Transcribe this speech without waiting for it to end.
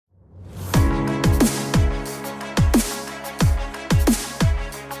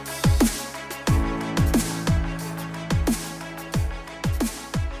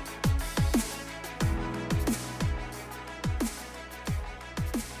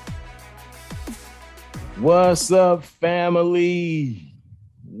What's up, family?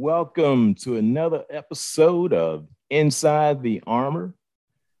 Welcome to another episode of Inside the Armor.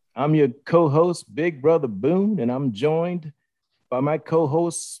 I'm your co host, Big Brother Boone, and I'm joined by my co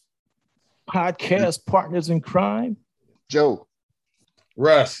hosts, podcast partners in crime, Joe.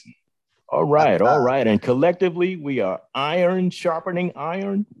 Russ. All right, all right. And collectively, we are iron sharpening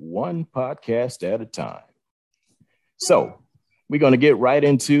iron, one podcast at a time. So, we're going to get right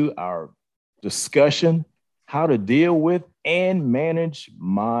into our discussion how to deal with and manage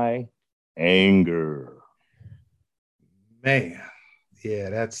my anger. Man, yeah,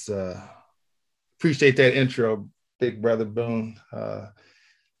 that's appreciate that intro, Big Brother Boone.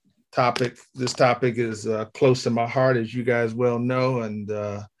 This topic is close to my heart, as you guys well know, and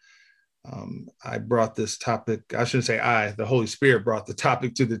I brought this topic. I shouldn't say the Holy Spirit brought the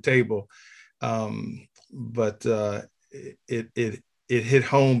topic to the table, but it hit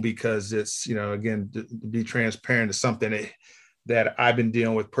home because it's, again, to be transparent, is something that I've been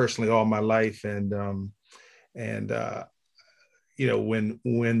dealing with personally all my life, and when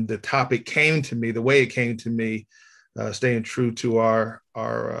the topic came to me, the way it came to me, staying true to our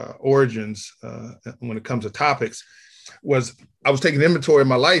origins when it comes to topics, was I was taking inventory of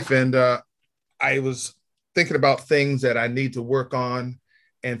my life, and I was thinking about things that I need to work on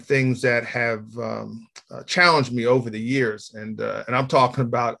and things that have challenged me over the years. And I'm talking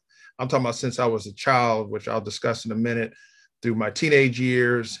about since I was a child, which I'll discuss in a minute, through my teenage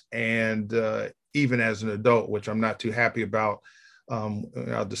years, and even as an adult, which I'm not too happy about.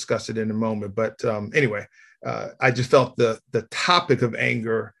 I'll discuss it in a moment. But anyway, I just felt the topic of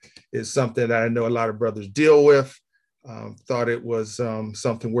anger is something that I know a lot of brothers deal with. Thought it was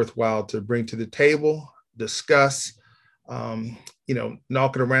something worthwhile to bring to the table, discuss,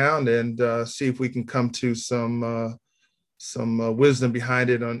 knock it around, and see if we can come to some wisdom behind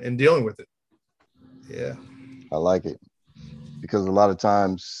it and dealing with it. Yeah, I like it, because a lot of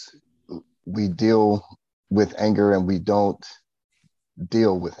times we deal with anger and we don't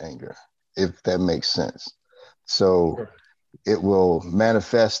deal with anger, if that makes sense. So sure. It will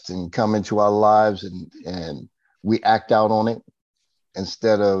manifest and come into our lives, and we act out on it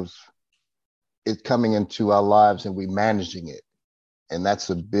instead of it coming into our lives and we managing it. And that's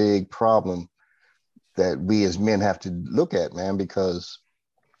a big problem that we as men have to look at, man, because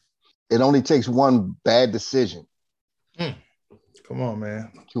it only takes one bad decision. Come on,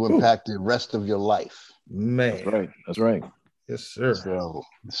 man. To impact the rest of your life. Man. That's right. That's right. Yes, sir.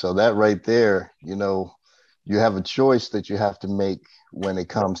 So that right there, you have a choice that you have to make when it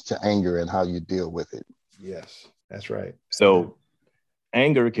comes to anger and how you deal with it. Yes, that's right. So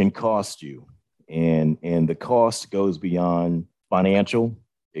anger can cost you, and the cost goes beyond financial.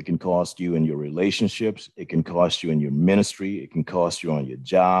 It can cost you in your relationships. It can cost you in your ministry. It can cost you on your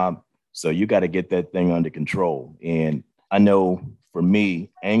job. So you got to get that thing under control. And I know for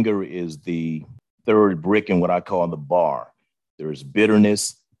me, anger is the third brick in what I call the bar. There's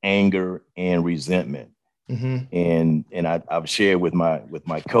bitterness, anger, and resentment. Mm-hmm. And I've shared with my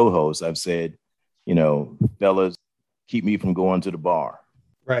co-hosts, I've said, fellas, keep me from going to the bar.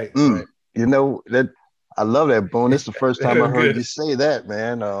 Right. Right. That I love that, Boone. It's the first time I heard you say that,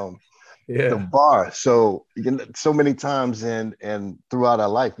 man. The bar. So so many times and throughout our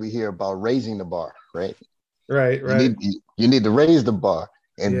life, we hear about raising the bar, right? Right. You need to raise the bar.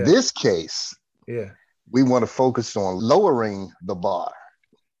 In this case, we want to focus on lowering the bar.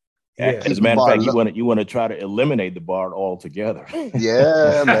 Yeah. As a matter of fact, you want to try to eliminate the bar altogether.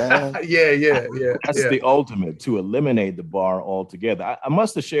 Yeah, man. Yeah. That's the ultimate, to eliminate the bar altogether. I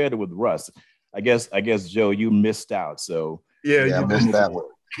must have shared it with Russ. I guess Joe, you missed out. So I missed that one.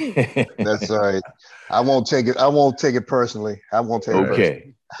 That's all right. I won't take it personally. I won't take it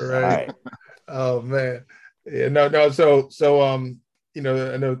personally. Right. Oh man. Yeah. No. So I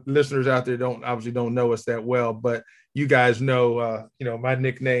know listeners out there obviously don't know us that well, but you guys know, my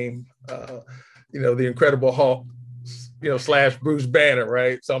nickname, the Incredible Hulk, / Bruce Banner,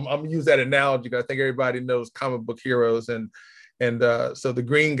 right? So I'm gonna use that analogy because I think everybody knows comic book heroes, and so the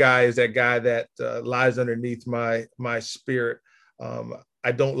green guy is that guy that lies underneath my spirit.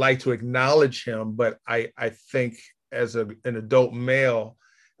 I don't like to acknowledge him, but I think as an adult male,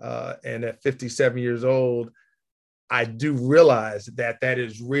 and at 57 years old, I do realize that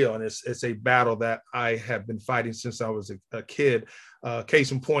is real, and it's a battle that I have been fighting since I was a kid.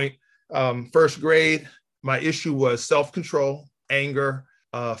 Case in point, first grade, my issue was self-control, anger,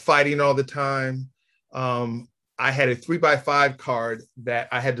 fighting all the time. I had a 3x5 card that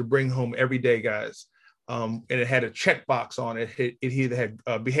I had to bring home every day, guys, and it had a checkbox on it. It either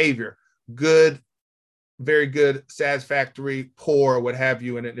had behavior, good, very good, satisfactory, poor, what have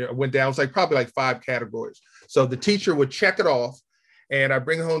you. And it went down. It was like probably like 5 categories. So the teacher would check it off, and I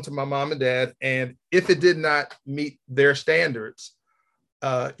bring it home to my mom and dad. And if it did not meet their standards,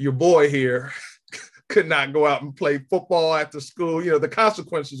 your boy here could not go out and play football after school. You know, the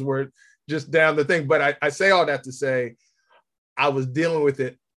consequences were just down the thing. But I say all that to say, I was dealing with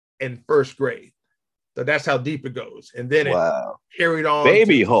it in 1st grade. So that's how deep it goes. And then it carried on.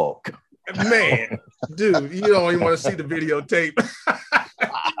 Baby Hulk. Man, dude, you don't even want to see the videotape.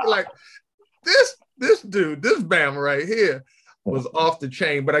 You're like, this dude, this Bama right here was off the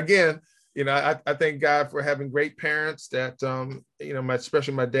chain. But again, you know, I thank God for having great parents that, you know,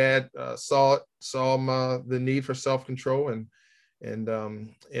 especially my dad saw the need for self-control, and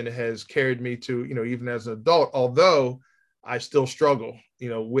it has carried me to, you know, even as an adult, although I still struggle, you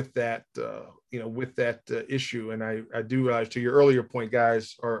know, with that issue. And I do realize, to your earlier point,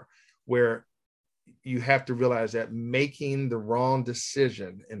 guys, or where you have to realize that making the wrong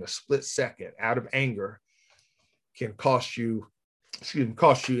decision in a split second out of anger can cost you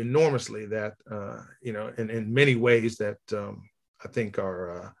enormously, that, you know, in many ways that I think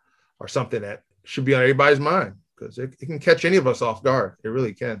are something that should be on everybody's mind, because it can catch any of us off guard. It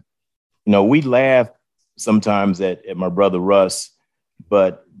really can. You know, we laugh sometimes at my brother Russ,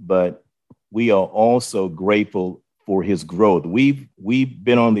 but we are also grateful for his growth. We've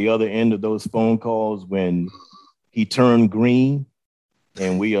been on the other end of those phone calls when he turned green,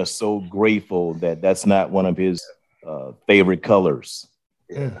 and we are so grateful that that's not one of his favorite colors.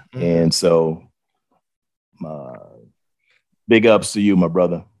 Yeah. And so big ups to you, my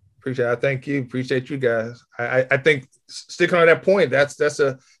brother. Appreciate it. Thank you. Appreciate you guys. I think sticking on that point, that's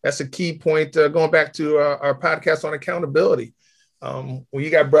a key point, going back to our podcast on accountability. When you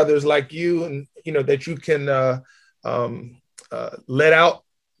got brothers like you, and, you know, that you can let out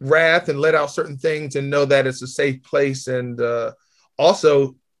wrath and let out certain things, and know that it's a safe place, and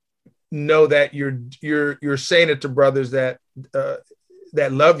also know that you're saying it to brothers that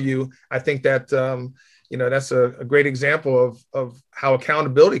love you. I think that you know, that's a great example of how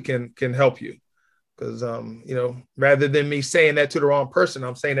accountability can help you, because you know, rather than me saying that to the wrong person,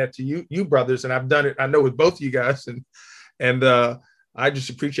 I'm saying that to you brothers, and I've done it, I know, with both of you guys, and I just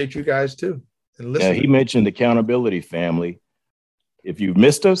appreciate you guys too. And listen, he mentioned accountability, family. If you've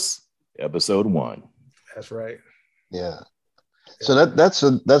missed us, episode 1. That's right. Yeah. So that's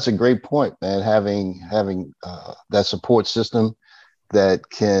a great point, man. Having that support system that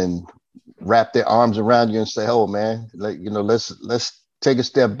can wrap their arms around you and say, "Oh, man, like, you know, let's take a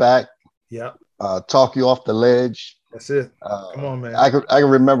step back." Yeah. Talk you off the ledge. That's it. Come on, man. I can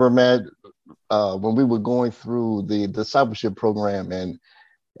remember, man, when we were going through the discipleship program, and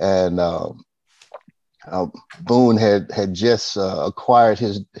Boone had just acquired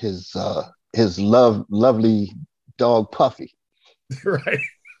his lovely dog Puffy. Right.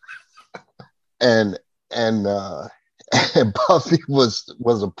 And Puffy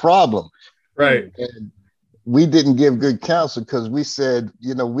was a problem. Right. And we didn't give good counsel, because we said,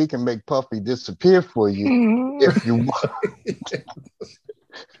 you know, we can make Puffy disappear for you if you want.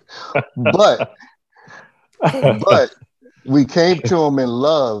 but we came to him in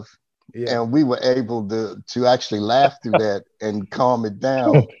love, and we were able to actually laugh through that and calm it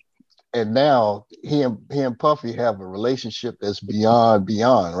down. And now he and Puffy have a relationship that's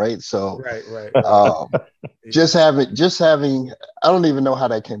beyond, right? So right. just having, I don't even know how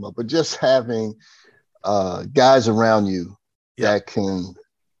that came up, but just having guys around you that can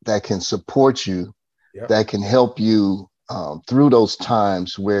support you, that can help you through those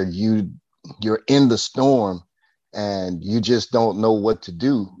times where you're in the storm and you just don't know what to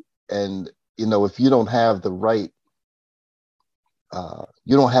do. And, you know, if you don't have the right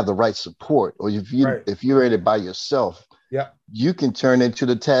support, or if you're in it by yourself, you can turn into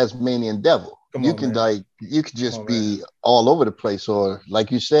the Tasmanian devil. You can just be all over the place, or,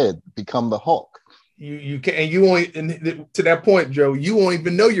 like you said, become the Hulk. You can, and you only, and to that point, Joe, you won't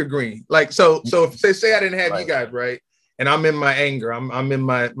even know you're green. Like, so if say I didn't have you guys, right, and I'm in my anger, I'm in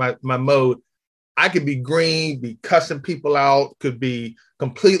my mode, I could be green, be cussing people out, could be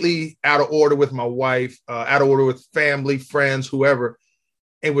completely out of order with my wife, out of order with family, friends, whoever.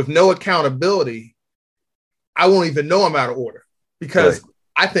 And with no accountability, I won't even know I'm out of order, because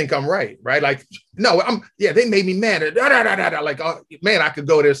I think I'm right? Like, no, they made me mad. Like, oh, man, I could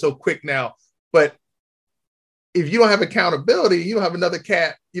go there so quick now. But if you don't have accountability, you don't have another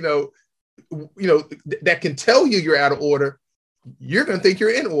cat, that can tell you you're out of order. You're going to think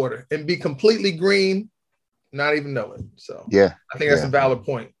you're in order and be completely green, not even know it. So I think that's a valid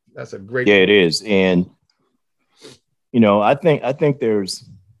point. That's a great point. It is. And, I think there's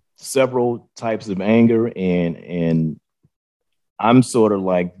several types of anger, and I'm sort of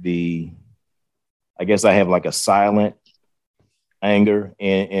like I guess I have like a silent anger,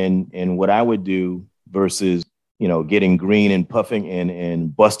 and what I would do versus getting green and puffing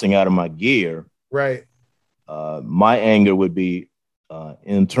and busting out of my gear. Right. My anger would be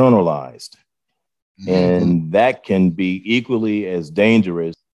internalized, and that can be equally as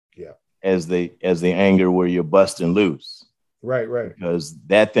dangerous as the anger where you're busting loose. Right. Because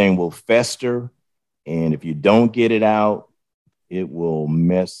that thing will fester, and if you don't get it out, it will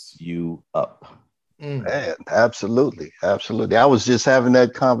mess you up. Man, absolutely. Absolutely. I was just having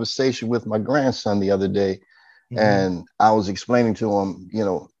that conversation with my grandson the other day, and I was explaining to him,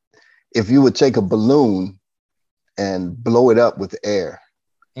 if you would take a balloon and blow it up with air,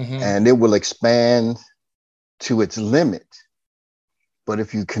 and it will expand to its limit. But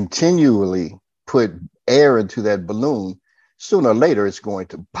if you continually put air into that balloon, sooner or later it's going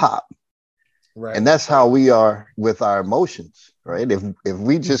to pop. Right. And that's how we are with our emotions, right? If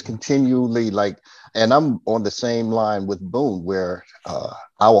we just continually and I'm on the same line with Boone, where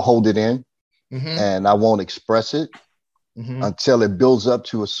I will hold it in and I won't express it until it builds up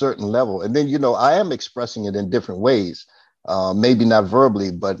to a certain level. And then, I am expressing it in different ways, maybe not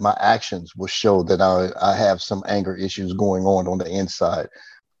verbally, but my actions will show that I have some anger issues going on the inside.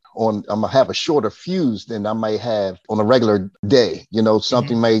 I'm gonna have a shorter fuse than I might have on a regular day.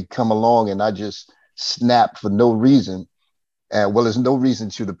 Something may come along and I just snap for no reason. And there's no reason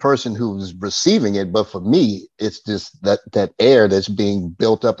to the person who's receiving it, but for me, it's just that air that's being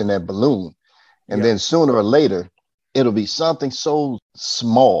built up in that balloon. And then sooner or later, it'll be something so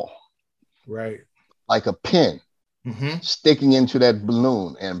small, right, like a pin sticking into that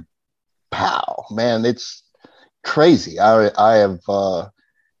balloon, and pow, man, it's crazy. I have.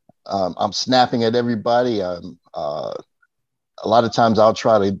 I'm snapping at everybody. A lot of times I'll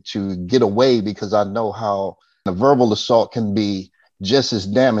try to get away because I know how a verbal assault can be just as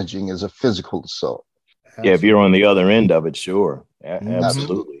damaging as a physical assault. Yeah, if you're on the other end of it, sure.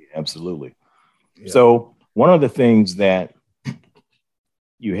 Absolutely. Absolutely. Yeah. So one of the things that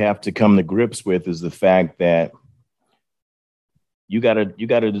you have to come to grips with is the fact that you gotta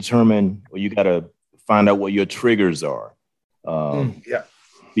determine, or you gotta find out what your triggers are.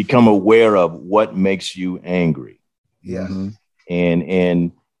 Become aware of what makes you angry. Yeah.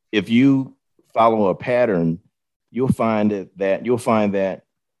 And if you follow a pattern, you'll find that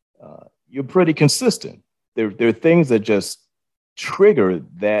you're pretty consistent. There are things that just trigger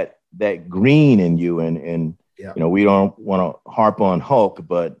that green in you, and we don't want to harp on Hulk,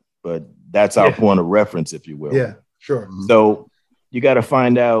 but that's our point of reference, if you will. Yeah, sure. So you got to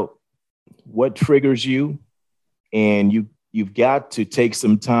find out what triggers you, and you've got to take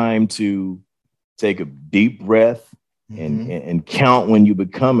some time to take a deep breath and count when you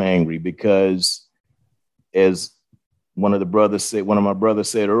become angry, because as one of my brothers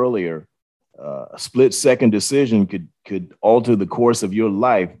said earlier, a split-second decision could alter the course of your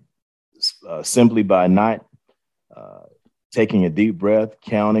life simply by not taking a deep breath,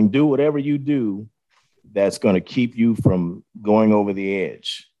 counting, do whatever you do that's going to keep you from going over the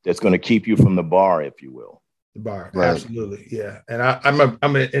edge, that's going to keep you from the bar, if you will. The bar, right. Absolutely, yeah. And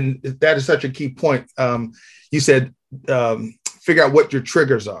and that is such a key point. You said figure out what your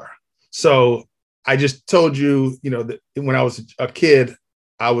triggers are. So I just told you, that when I was a kid,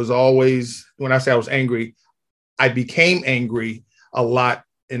 I was always, when I say I was angry, I became angry a lot.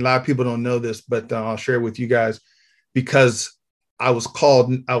 And a lot of people don't know this, but I'll share it with you guys, because I was called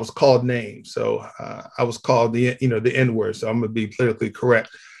names. So I was called the N-word. So I'm going to be politically correct.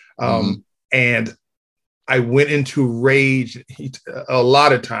 And I went into rage a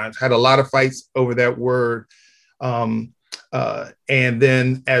lot of times, had a lot of fights over that word. And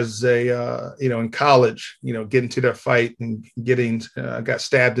then as in college, getting to that fight and got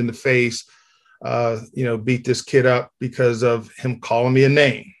stabbed in the face, beat this kid up because of him calling me a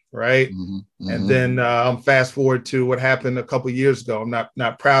name. Right. And then fast forward to what happened a couple of years ago. I'm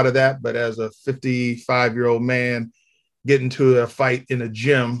not proud of that, but as a 55-year-old man, get into a fight in a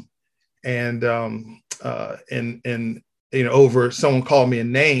gym and over someone called me a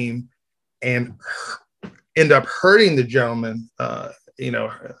name and end up hurting the gentleman.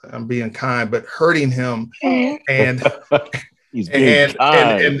 I'm being kind, but hurting him, and he's being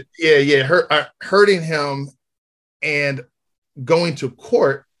kind. hurting him, and going to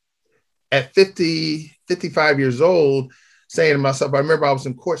court at 55 years old, saying to myself, I remember I was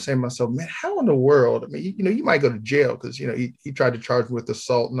in court saying to myself, man, how in the world? I mean, you might go to jail because, he tried to charge me with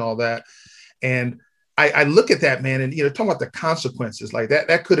assault and all that. And I look at that, man, and, talking about the consequences like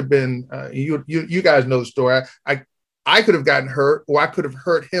that could have been, you guys know the story. I I could have gotten hurt, or I could have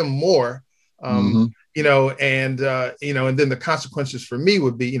hurt him more. You know, and and then the consequences for me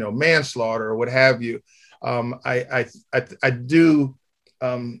would be, manslaughter or what have you. I do.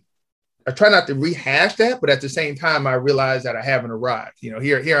 I try not to rehash that, but at the same time, I realize that I haven't arrived.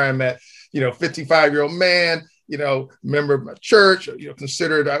 Here I'm at, 55-year-old man, member of my church,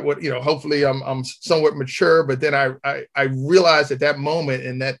 considered hopefully I'm somewhat mature, but then I realized at that moment,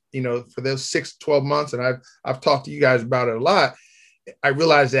 and that, for those 6-12 months, and I've talked to you guys about it a lot, I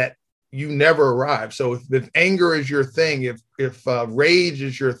realized that you never arrive. So if anger is your thing, if rage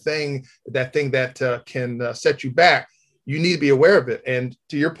is your thing, that thing that can set you back, you need to be aware of it. And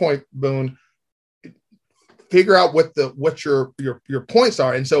to your point, Boone, figure out what your points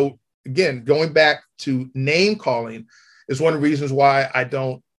are. And so again, going back to name calling is one of the reasons why I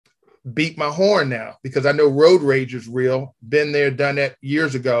don't beat my horn now, because I know road rage is real. Been there, done that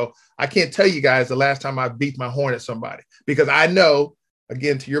years ago. I can't tell you guys the last time I beat my horn at somebody, because I know,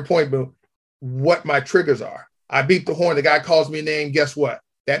 again, to your point, Boone, what my triggers are. I beat the horn, the guy calls me a name, guess what?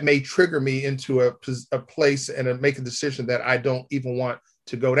 That may trigger me into a place and make a decision that I don't even want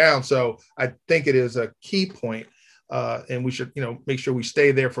to go down. So I think it is a key point, and we should, make sure we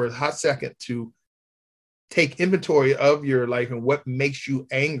stay there for a hot second to take inventory of your life and what makes you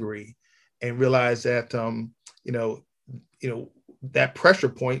angry, and realize that, that pressure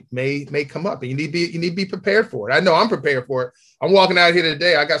point may come up, and you need to be prepared for it. I know I'm prepared for it. I'm walking out here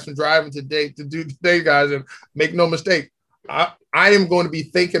today. I got some driving to do today, guys, and make no mistake, I am going to be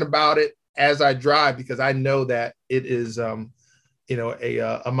thinking about it as I drive, because I know that it is, a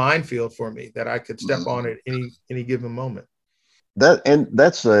minefield for me that I could step on at any given moment.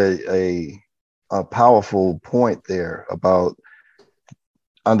 That's a powerful point there about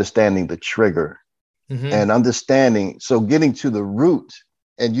understanding the trigger and understanding. So getting to the root,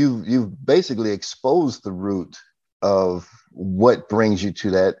 and you've basically exposed the root of what brings you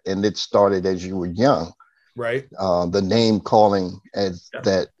to that, and it started as you were young. Right. The name calling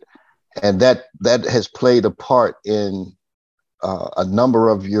that has played a part in a number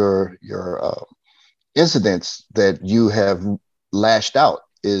of your incidents that you have lashed out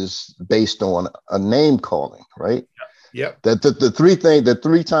is based on a name calling, right? Yep. That the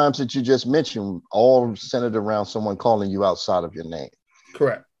three times that you just mentioned all centered around someone calling you outside of your name.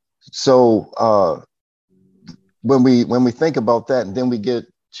 Correct. So when we think about that, and then we get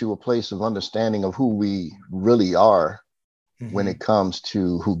to a place of understanding of who we really are when it comes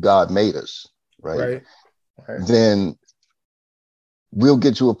to who God made us, right? Then we'll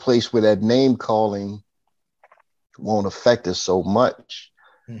get to a place where that name calling won't affect us so much,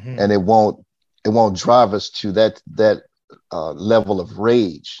 and it won't drive us to that level of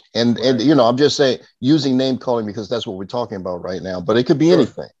rage. And I'm just saying, using name calling because that's what we're talking about right now, but it could be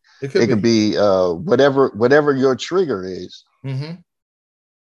anything. It could be whatever your trigger is.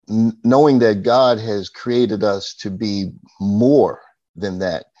 Knowing that God has created us to be more than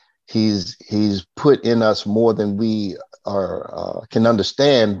that. He's put in us more than we can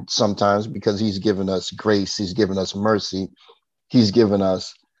understand sometimes, because he's given us grace, he's given us mercy, he's given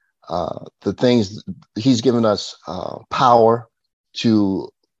us the things, he's given us power to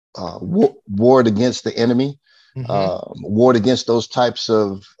ward against the enemy, ward against those types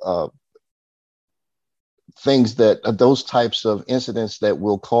of things, those types of incidents that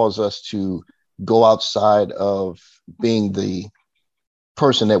will cause us to go outside of being the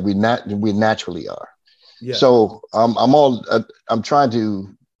person that we naturally are. Yeah. So I'm trying to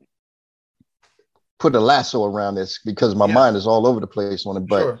put a lasso around this because my mind is all over the place on it,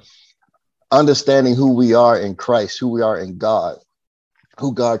 but understanding who we are in Christ, who we are in God,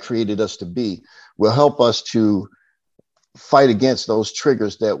 who God created us to be, will help us to fight against those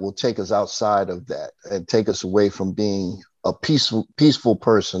triggers that will take us outside of that and take us away from being a peaceful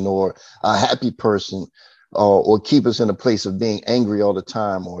person or a happy person, or keep us in a place of being angry all the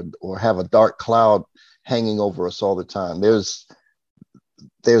time, or have a dark cloud hanging over us all the time. There's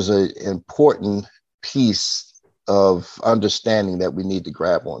an important piece of understanding that we need to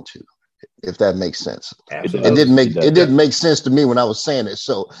grab onto, if that makes sense. Absolutely. It didn't make sense to me when I was saying it,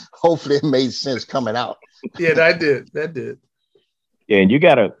 so hopefully it made sense coming out. Yeah, that did. Yeah,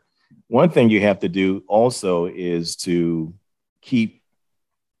 and one thing you have to do also is to keep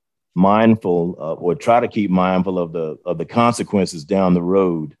mindful of, or try to keep mindful of the consequences down the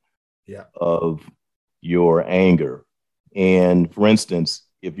road of your anger. And for instance,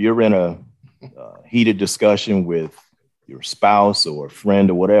 if you're in a heated discussion with your spouse or a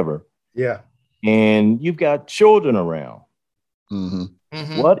friend or whatever, and you've got children around,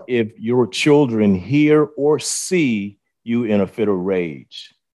 what if your children hear or see you in a fit of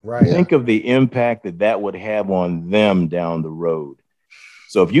rage? Right. Think of the impact that that would have on them down the road.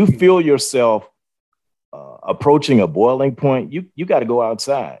 So if you feel yourself approaching a boiling point, you got to go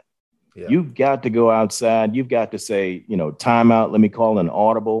outside. Yeah. You've got to go outside. You've got to say, time out. Let me call an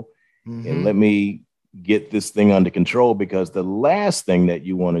audible and let me get this thing under control, because the last thing that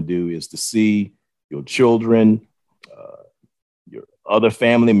you want to do is to see your children, your other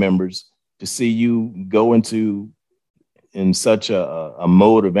family members, to see you go in such a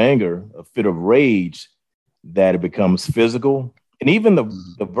mode of anger, a fit of rage, that it becomes physical, and even the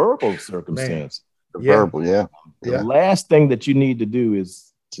verbal circumstance. Verbal, yeah. The last thing that you need to do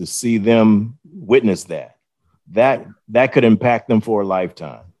is to see them witness that. That could impact them for a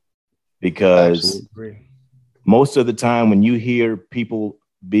lifetime, because most of the time when you hear people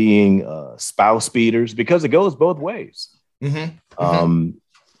being spouse beaters, because it goes both ways.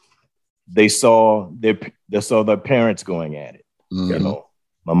 They saw their parents going at it.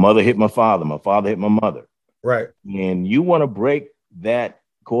 My mother hit my father hit my mother. Right. And you want to break that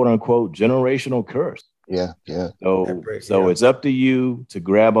quote unquote generational curse. Yeah. So it's up to you to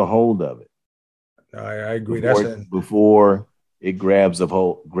grab a hold of it. I agree. Before it grabs a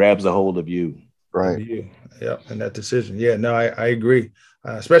hold of you. Right. Yeah. And that decision. Yeah, no, I agree.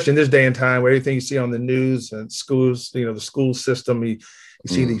 Especially in this day and time where everything you see on the news and schools, the school system, you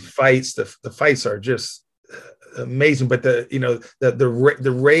see these fights. The fights are just amazing. But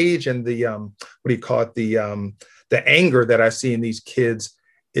the rage and the what do you call it? The anger that I see in these kids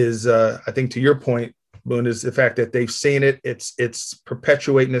is, I think, to your point, Boone, is the fact that they've seen it. It's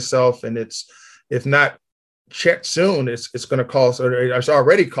perpetuating itself, and it's, if not checked soon, it's going to cost, or it's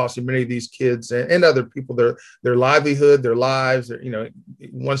already costing many of these kids and other people their livelihood, their lives.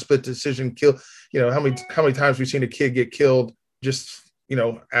 One split decision kill. How many times we've seen a kid get killed just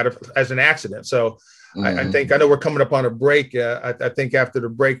as an accident. So I know we're coming up on a break. I think after the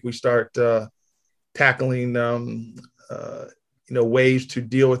break we start tackling ways to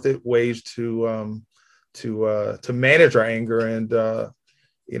deal with it, ways to manage our anger, and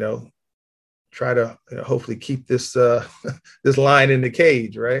try to hopefully keep this this lion in the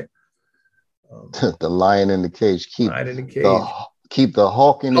cage, right? The lion in the cage. Keep the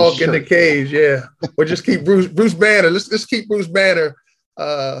hawk in the cage. Yeah, or just keep Bruce Banner. Let's keep Bruce Banner.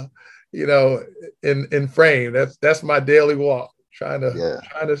 In frame. That's my daily walk. Trying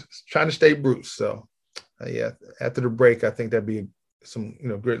to stay Bruce. So after the break, I think that'd be some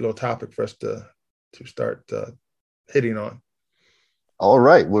great little topic for us to start hitting on. All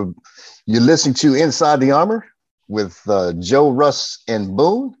right. Well, you're listening to Inside the Armor with Joe, Russ, and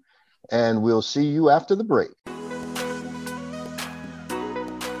Boone, and we'll see you after the break.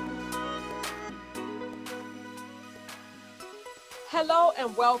 Hello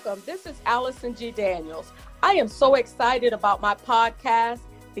and welcome. This is Allison G. Daniels. I am so excited about my podcast,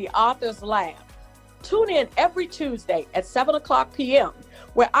 The Author's Lab. Tune in every Tuesday at 7:00 p.m.,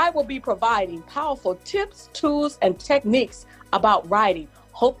 where I will be providing powerful tips, tools, and techniques about writing.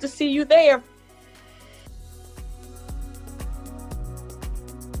 Hope to see you there.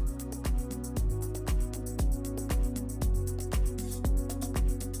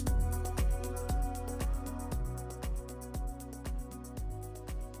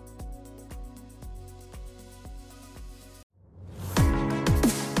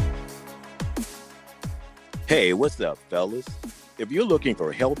 Hey, what's up, fellas? If you're looking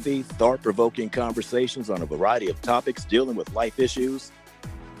for healthy, thought-provoking conversations on a variety of topics dealing with life issues,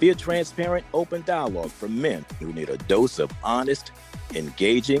 via transparent, open dialogue from men who need a dose of honest,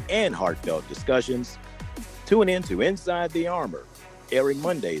 engaging, and heartfelt discussions, tune in to Inside the Armor, airing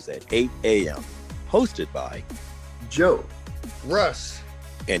Mondays at 8 a.m., hosted by Joe, Russ,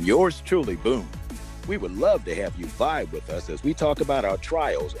 and yours truly, Boone. We would love to have you vibe with us as we talk about our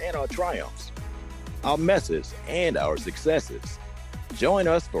trials and our triumphs, our messes and our successes. Join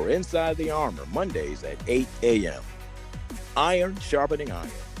us for Inside the Armor, Mondays at 8 a.m. Iron sharpening iron,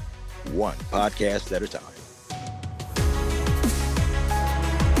 one podcast at a time.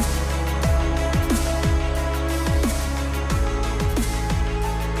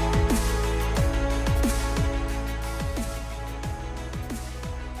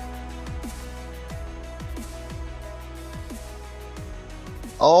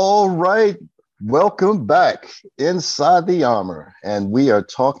 All right. Welcome back Inside the Armor, and we are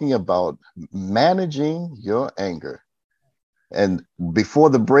talking about managing your anger. And before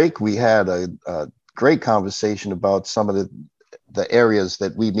the break, we had a great conversation about some of the areas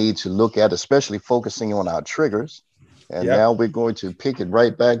that we need to look at, especially focusing on our triggers. And now we're going to pick it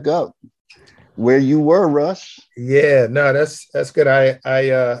right back up where you were, Russ. Yeah, no, that's good.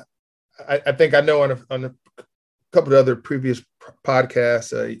 I think I know on a couple of other previous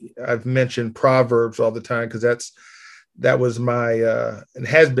podcast, I've mentioned Proverbs all the time because that was my and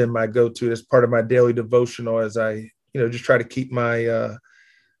has been my go-to as part of my daily devotional as I just try to keep my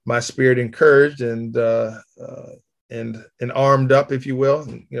my spirit encouraged and armed up, if you will,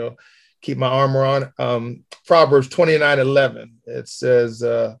 keep my armor on. Proverbs 29:11, it says,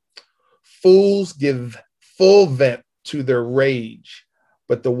 fools give full vent to their rage,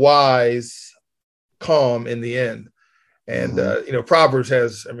 but the wise calm in the end. And, Proverbs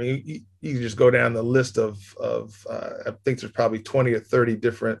has, you can just go down the list of I think there's probably 20 or 30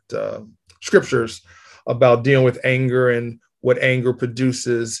 different scriptures about dealing with anger and what anger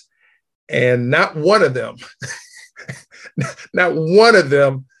produces. And not one of them,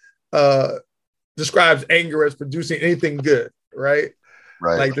 describes anger as producing anything good, right?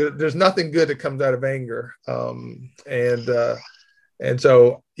 Right. Like there's nothing good that comes out of anger. And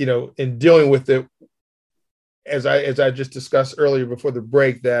so, in dealing with it, as I just discussed earlier before the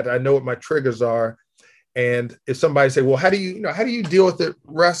break, that I know what my triggers are. And if somebody say, well, how do you deal with it,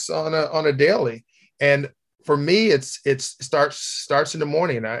 Russ, on a daily? And for me, it starts in the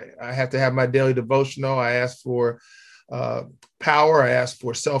morning. I have to have my daily devotional. I ask for power. I ask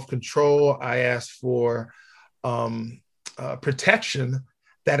for self-control. I ask for protection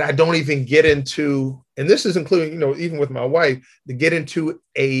that I don't even get into. And this is including, even with my wife, to get into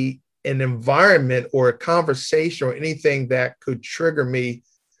an environment or a conversation or anything that could trigger me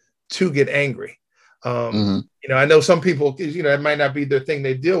to get angry. I know some people, it might not be their thing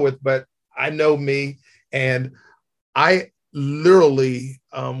they deal with, but I know me, and I literally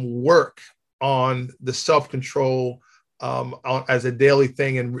work on the self-control as a daily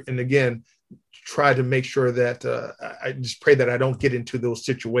thing. And again, try to make sure that I just pray that I don't get into those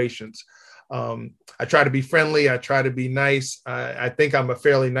situations. I try to be friendly. I try to be nice. I think I'm a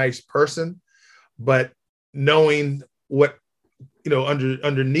fairly nice person, but knowing what,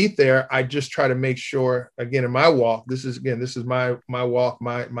 underneath there, I just try to make sure, again, in my walk, this is my walk,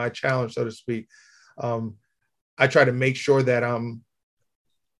 my challenge, so to speak. I try to make sure that I'm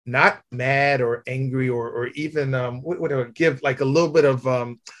not mad or angry or even what I would give, like a little bit of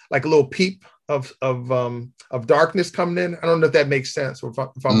like a little peep of darkness coming in. I don't know if that makes sense, or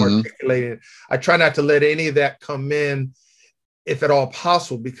if I'm articulating it. I try not to let any of that come in, if at all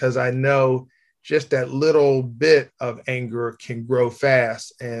possible, because I know just that little bit of anger can grow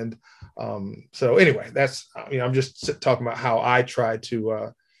fast. And so anyway, that's, I'm just talking about how I try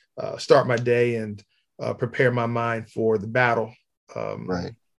to start my day and prepare my mind for the battle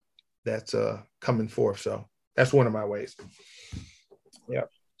right. that's coming forth. So that's one of my ways. Yeah.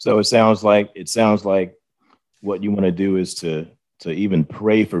 So it sounds like what you want to do is to even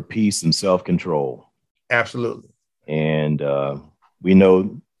pray for peace and self-control. Absolutely. And we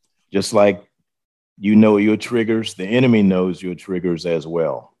know, just like your triggers, the enemy knows your triggers as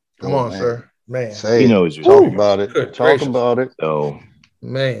well. Come on, man. Sir. Man. Say, he knows your talk triggers. about it. Good Talk gracious. about it. So,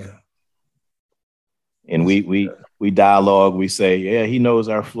 man. And we dialogue, we say, yeah, he knows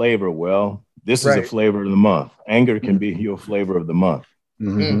our flavor. Well, this is a flavor of the month. Anger can be your flavor of the month.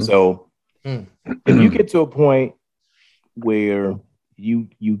 Mm-hmm. So if you get to a point where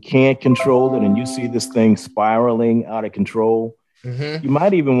you can't control it and you see this thing spiraling out of control, you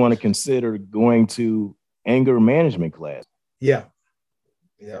might even want to consider going to anger management class. Yeah.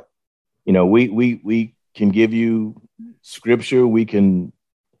 Yeah. We can give you scripture. We can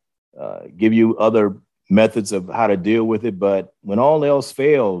give you other methods of how to deal with it. But when all else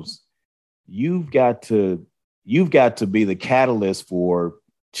fails, you've got to be the catalyst for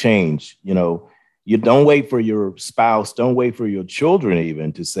change. You don't wait for your spouse, don't wait for your children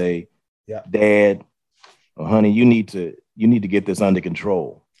even to say, Dad or honey, you need to get this under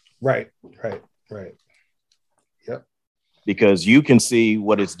control. Right. Yep. Because you can see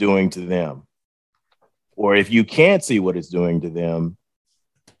what it's doing to them. Or if you can't see what it's doing to them,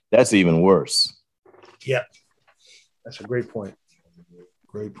 that's even worse. Yep. That's a great point.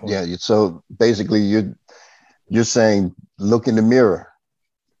 Great point. Yeah. So basically you're saying, look in the mirror.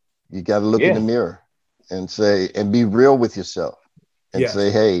 You got to look in the mirror and say, and be real with yourself and say,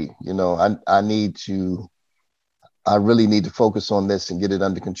 hey, I really need to focus on this and get it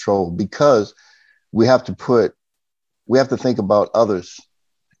under control, because we have to think about others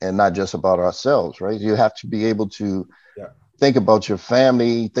and not just about ourselves, right? You have to be able to think about your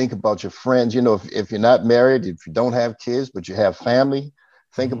family, think about your friends. If you're not married, if you don't have kids, but you have family,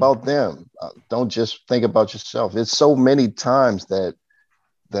 think about them. Don't just think about yourself. It's so many times that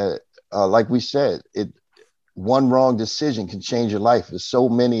like we said, one wrong decision can change your life. There's so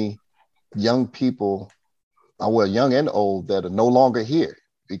many young people, young and old, that are no longer here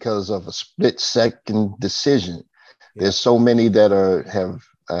because of a split-second decision. There's so many that have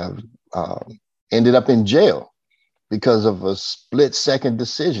ended up in jail because of a split-second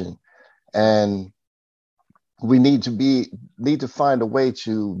decision, and we need to find a way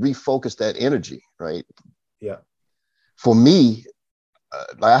to refocus that energy, right? Yeah. For me,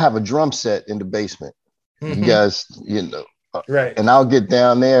 I have a drum set in the basement. Mm-hmm. You guys, right. And I'll get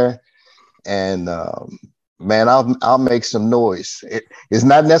down there, and man, I'll make some noise. It's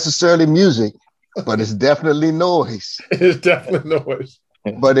not necessarily music, but it's definitely noise. It's definitely noise.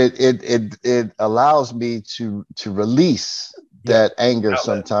 But it allows me to release that anger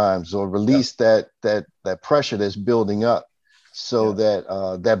sometimes, or release that pressure that's building up, so that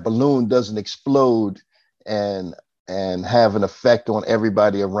that balloon doesn't explode and have an effect on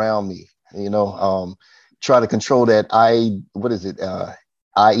everybody around me. Try to control that IED.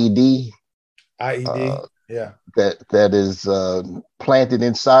 IED. Yeah. That is planted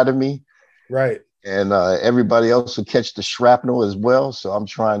inside of me. Right. And everybody else will catch the shrapnel as well. So I'm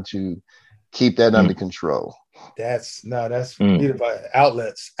trying to keep that under control. That's beautiful.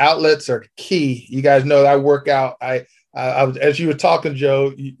 Outlets are key. You guys know that I work out. I was, as you were talking,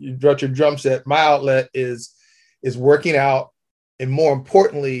 Joe, you brought your drum set. My outlet is working out, and more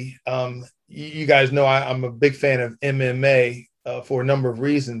importantly, you guys know I'm a big fan of MMA for a number of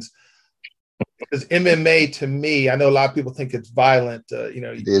reasons. Because MMA, to me, I know a lot of people think it's violent.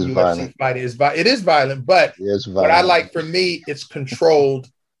 It is UFC violent. fighting it is violent, but what I like, for me, it's controlled.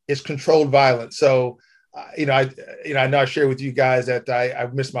 It's controlled violence. So, I know I shared with you guys that I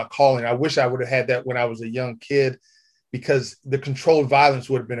missed my calling. I wish I would have had that when I was a young kid, because the controlled violence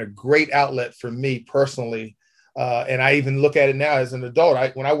would have been a great outlet for me personally. And I even look at it now as an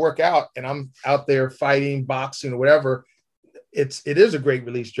adult. When I work out and I'm out there fighting, boxing, or whatever, it is a great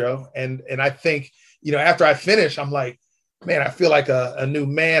release, Joe. And I think, after I finish, I'm like, man, I feel like a new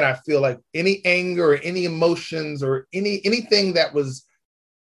man. I feel like any anger or any emotions or anything that was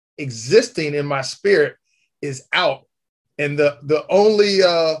existing in my spirit is out. And the only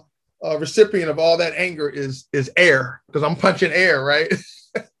recipient of all that anger is air, because I'm punching air, right?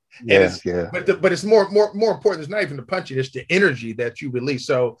 But it's more important. It's not even the punching; it's the energy that you release.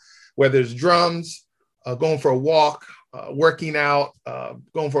 So whether it's drums, going for a walk, working out,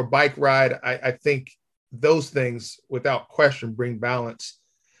 going for a bike ride, I think those things, without question, bring balance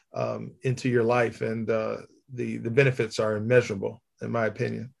into your life, and the benefits are immeasurable, in my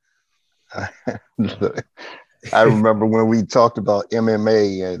opinion. I remember when we talked about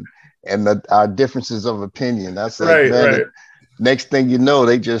MMA and our differences of opinion. I said, right. Next thing you know,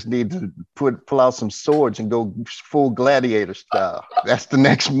 they just need to pull out some swords and go full gladiator style. That's the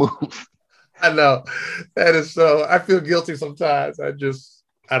next move. I know. That is so. I feel guilty sometimes. I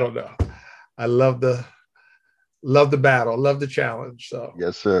don't know. I love the battle, love the challenge. So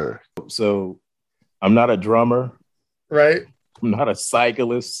yes, sir. So I'm not a drummer. Right. I'm not a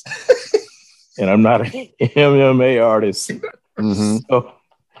cyclist. And I'm not an MMA artist. Mm-hmm.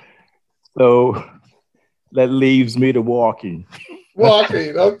 So that leaves me to walking.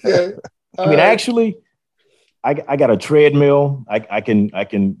 Walking, okay. Actually, I got a treadmill. I can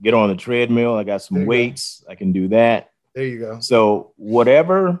get on the treadmill. I got some weights. I can do that. There you go. So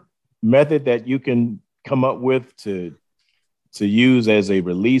whatever method that you can come up with to use as a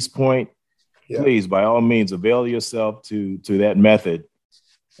release point, please, by all means, avail yourself to that method.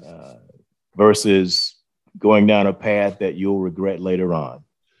 Versus going down a path that you'll regret later on.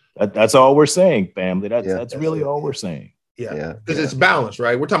 That's all we're saying, family. That's really all we're saying. Yeah, because it's balance,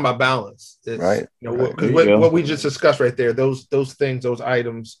 right? We're talking about balance. It's, right. What we just discussed right there, those things, those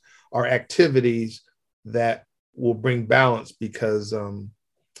items are activities that will bring balance, because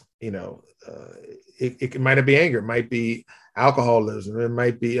it might not be anger, it might be alcoholism, it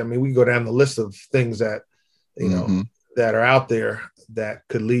might be. We can go down the list of things that that are out there that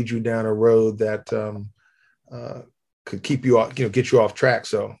could lead you down a road that could keep you off, get you off track.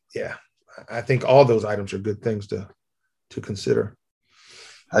 So yeah, I think all those items are good things to consider.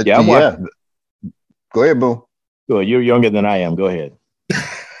 Go ahead, Boo. Good. You're younger than I am. Go ahead.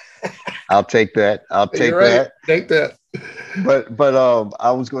 I'll take that. Take that. But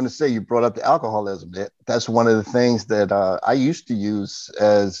I was going to say, you brought up the alcoholism. That's one of the things that I used to use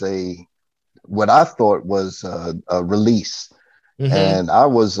as what I thought was a release. Mm-hmm. And I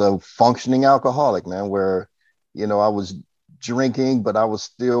was a functioning alcoholic, man, where, I was drinking, but I was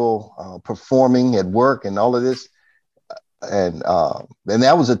still performing at work and all of this. And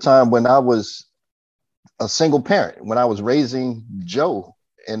that was a time when I was a single parent, when I was raising Joe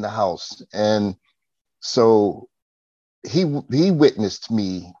in the house. And so he witnessed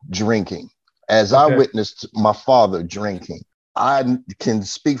me drinking as I witnessed my father drinking. I can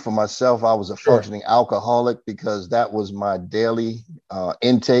speak for myself. I was a functioning alcoholic because that was my daily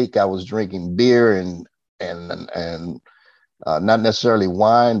intake. I was drinking beer and not necessarily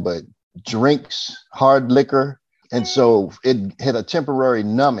wine, but drinks, hard liquor. And so it had a temporary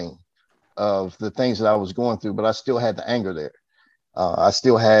numbing of the things that I was going through, but I still had the anger there. I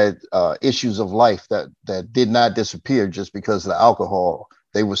still had issues of life that did not disappear just because of the alcohol.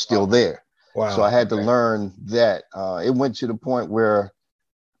 They were still there. Wow. So I had to learn that. It went to the point where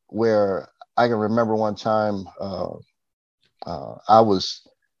I can remember one time I was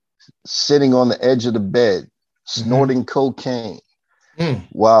sitting on the edge of the bed, snorting cocaine,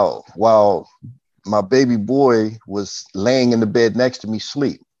 while my baby boy was laying in the bed next to me,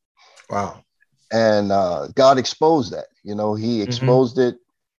 sleep. Wow. And God exposed that. He exposed it,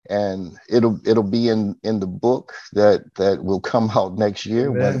 and it'll be in the book that will come out next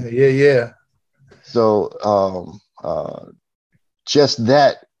year. Yeah. So just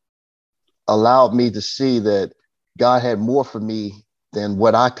that allowed me to see that God had more for me than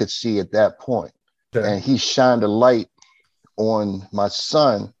what I could see at that point. Okay. And he shined a light on my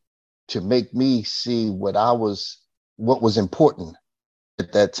son to make me see what was important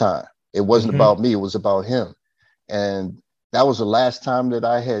at that time. It wasn't about me, it was about him. And that was the last time that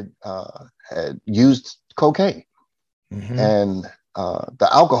I had used cocaine. And the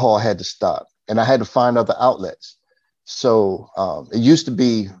alcohol had to stop, and I had to find other outlets. So it used to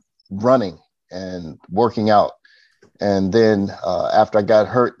be running and working out. And then after I got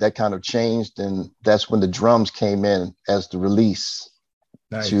hurt, that kind of changed. And that's when the drums came in as the release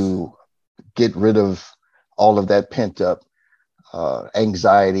to get rid of all of that pent up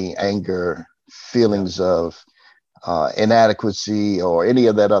anxiety, anger, feelings of inadequacy, or any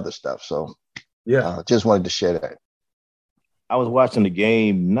of that other stuff. So just wanted to share that. I was watching the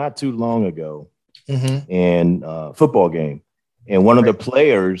game not too long ago, and football game, and one of the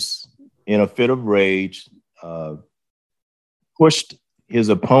players, in a fit of rage, pushed his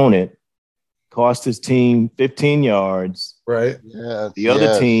opponent, cost his team 15 yards. Right. Yeah. The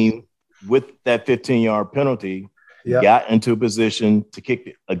other team, with that 15-yard penalty, got into a position to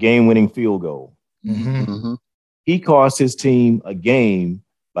kick a game-winning field goal. He cost his team a game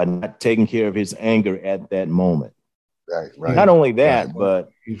by not taking care of his anger at that moment. Right. Not only that,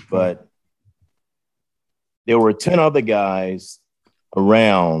 but there were 10 other guys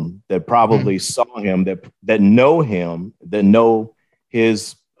around that probably saw him, that know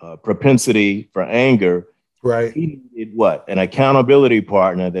his propensity for anger. Right. He needed what? An accountability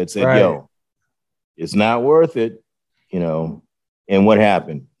partner that said, yo, it's not worth it, And what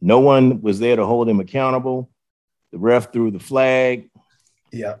happened? No one was there to hold him accountable. The ref threw the flag.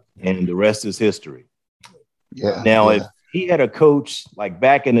 Yeah. And the rest is history. Yeah. Now, if he had a coach like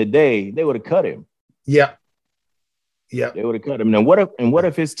back in the day, they would have cut him. Yeah. Yeah. They would have cut him. Now, what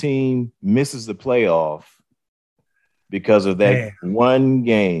if his team misses the playoff because of that one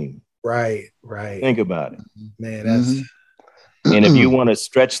game? Right. Think about it. Man, that's and if you want to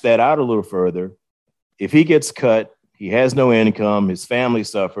stretch that out a little further, if he gets cut, he has no income, his family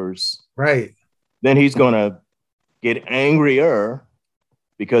suffers. Right. Then he's going to get angrier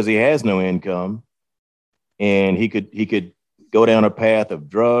because he has no income, and he could go down a path of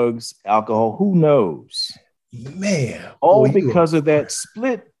drugs, alcohol, who knows? Man. All because of that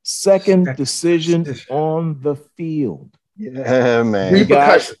split-second decision on the field. Yeah, man.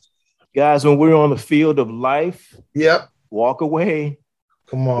 Guys, when we're on the field of life, walk away.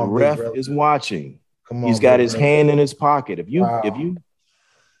 Come on, the ref is watching. He's got his hand in his pocket. If you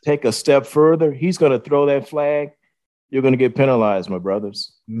take a step further, he's going to throw that flag. You're going to get penalized, my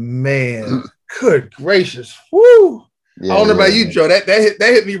brothers. Man, good gracious. Woo. I don't know about you, Joe. That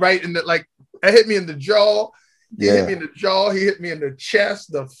hit me right in that hit me in the jaw. He hit me in the jaw. He hit me in the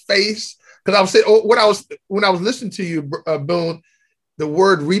chest, the face. Because I was saying, when I was listening to you, Boone, the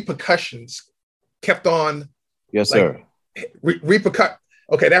word repercussions kept on. Yes, sir. Repercussion.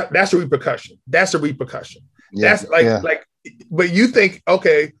 Okay, that's a repercussion. That's a repercussion. Yeah, that's but you think,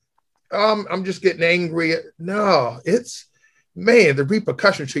 okay, I'm just getting angry. No, it's, man, the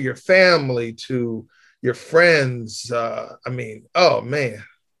repercussion to your family, to your friends. Oh man,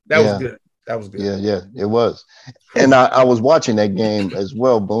 that was good. That was good. Yeah, it was. And I was watching that game as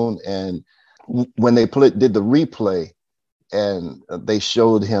well, Boone. And when they did the replay, and they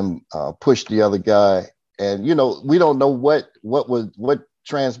showed him push the other guy, and we don't know what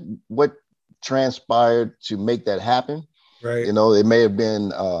transpired to make that happen. Right. It may have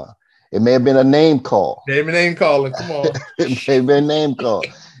been a name call. Name calling. Come on. It may have been a name call.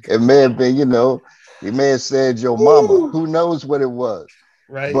 It may have been, he may have said your mama. Who knows what it was?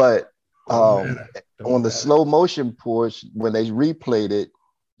 Right. But on the slow motion portion, when they replayed it,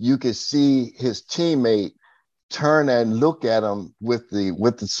 you could see his teammate turn and look at him with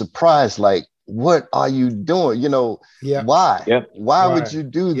the surprise, like, what are you doing? You know, why? Yep. Why would you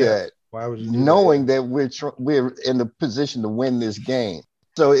do that? Why would you do knowing that we're in the position to win this game?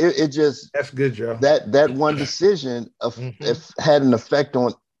 So it just, that's good, Joe. That one decision had an effect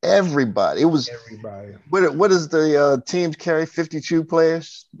on everybody. It was everybody. What does the teams carry 52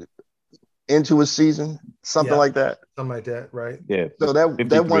 players into a season? Something like that. Something like that, right? Yeah. So that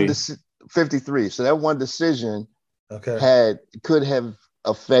 53. one 53. So that one decision could have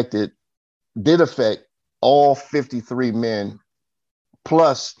did affect all 53 men,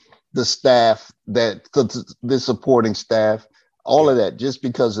 plus the staff, the supporting staff, all of that, just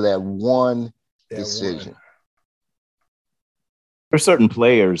because of that one decision. There are certain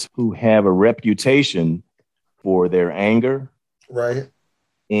players who have a reputation for their anger. Right.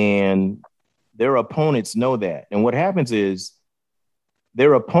 And their opponents know that. And what happens is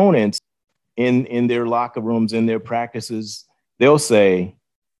their opponents in their locker rooms, in their practices, they'll say,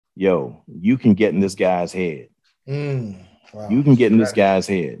 yo, you can get in this guy's head. Wow. You can get in this guy's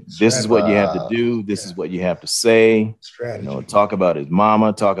head. This is what you have to do. This is what you have to say. Strategy. You know, talk about his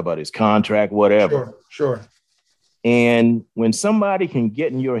mama, talk about his contract, whatever. Sure. And when somebody can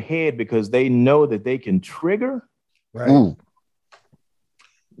get in your head because they know that they can trigger, right?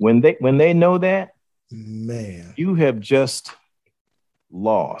 When they know that, man, you have just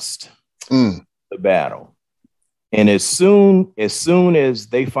lost the battle. And as soon as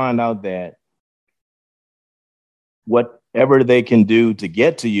they find out that whatever they can do to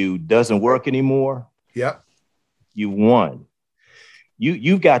get to you doesn't work anymore, you won.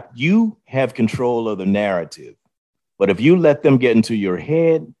 You have control of the narrative. But if you let them get into your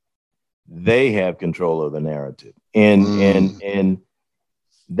head, they have control of the narrative. And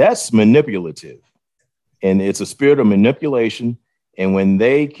that's manipulative. And it's a spirit of manipulation. And when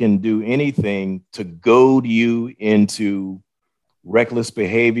they can do anything to goad you into reckless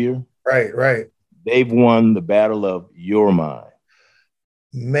behavior, right, they've won the battle of your mind.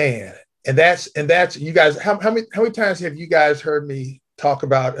 Man. And that's you guys, how many times have you guys heard me talk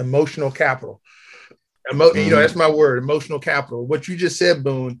about emotional capital? You know, that's my word, emotional capital. What you just said,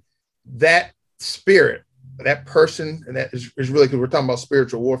 Boone, that spirit, that person, and that is really, because we're talking about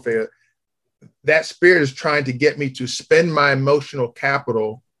spiritual warfare, that spirit is trying to get me to spend my emotional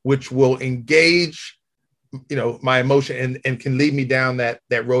capital, which will engage, you know, my emotion and can lead me down that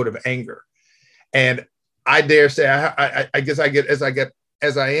road of anger. And I dare say, I guess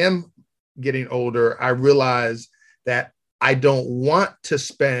as I am getting older, I realize that I don't want to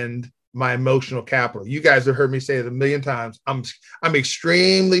spend my emotional capital. You guys have heard me say it a million times. I'm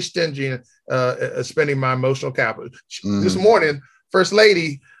extremely stingy spending my emotional capital. This morning, First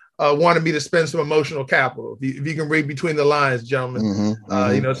Lady wanted me to spend some emotional capital. If you can read between the lines, gentlemen,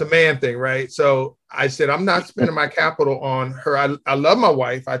 you know, it's a man thing, right? So I said, I'm not spending my capital on her. I love my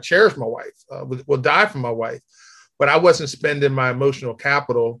wife. I cherish my wife. Will die for my wife. But I wasn't spending my emotional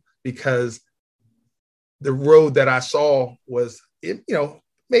capital because the road that I saw was, you know,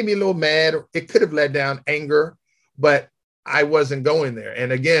 made me a little mad. It could have led down anger, but I wasn't going there.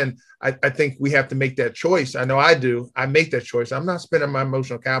 And again, I think we have to make that choice. I know I do. I make that choice. I'm not spending my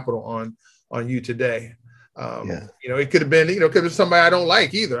emotional capital on you today. You know, it could have been, you know, could have been somebody I don't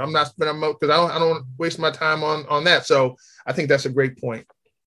like either. I'm not spending because I don't waste my time on that. So I think that's a great point.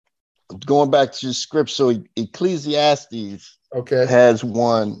 Going back to the script, so Ecclesiastes has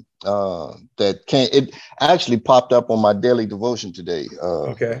one it actually popped up on my daily devotion today.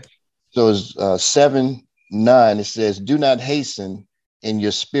 So it's 7:9. It says, "Do not hasten in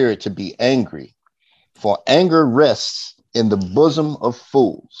your spirit to be angry, for anger rests in the bosom of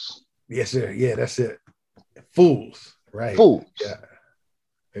fools." Yes, sir. Yeah, that's it. Fools, right? Fools.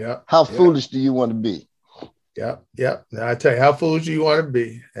 Yeah. How foolish do you want to be? Yeah. Now I tell you, how foolish do you want to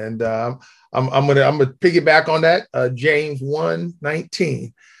be? And I'm gonna piggyback on that. James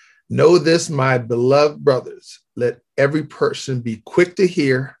 1:19. "Know this, my beloved brothers, let every person be quick to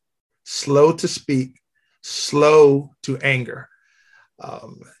hear, slow to speak, slow to anger."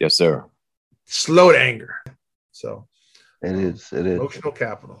 Yes, sir. Slow to anger. So it is emotional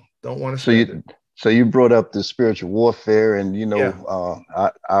capital. Don't want to spend it. So you brought up the spiritual warfare, and you know,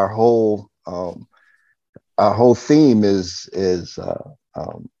 our whole theme is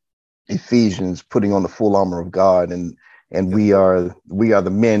Ephesians, putting on the full armor of God, and we are the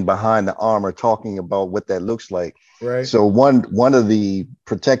men behind the armor, talking about what that looks like. Right. So one of the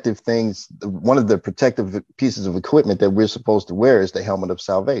protective things, one of the protective pieces of equipment that we're supposed to wear is the helmet of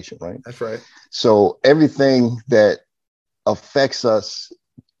salvation, right? That's right. So everything that affects us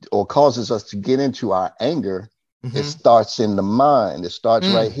or causes us to get into our anger, Mm-hmm. it starts in the mind. It starts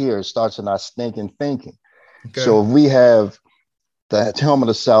right here. It starts in our stinking thinking. Okay. So if we have the helmet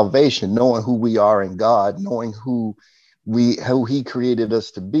of salvation, knowing who we are in God, knowing who he created us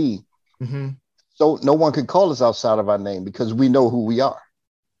to be, mm-hmm. so no one can call us outside of our name because we know who we are.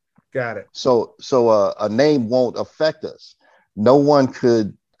 Got it. So a name won't affect us. No one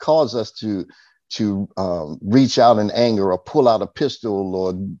could cause us to reach out in anger or pull out a pistol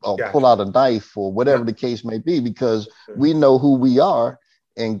or pull out a knife or whatever the case may be, because we know who we are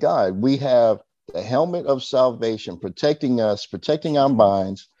in God. We have the helmet of salvation protecting us, protecting our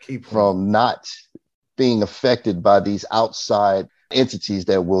minds from not being affected by these outside entities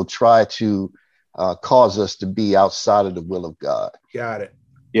that will try to cause us to be outside of the will of God. Got it.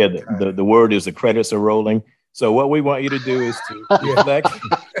 Yeah, the word is the credits are rolling. So what we want you to do is to reflect,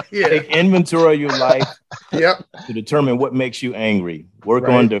 take inventory of your life to determine what makes you angry. Work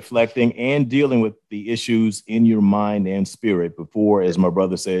on deflecting and dealing with the issues in your mind and spirit before, as my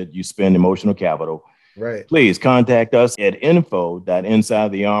brother said, you spend emotional capital. Right. Please contact us at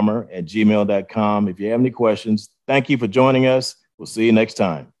info.insidethearmor@gmail.com. If you have any questions, thank you for joining us. We'll see you next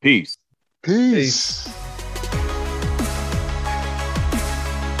time. Peace. Peace.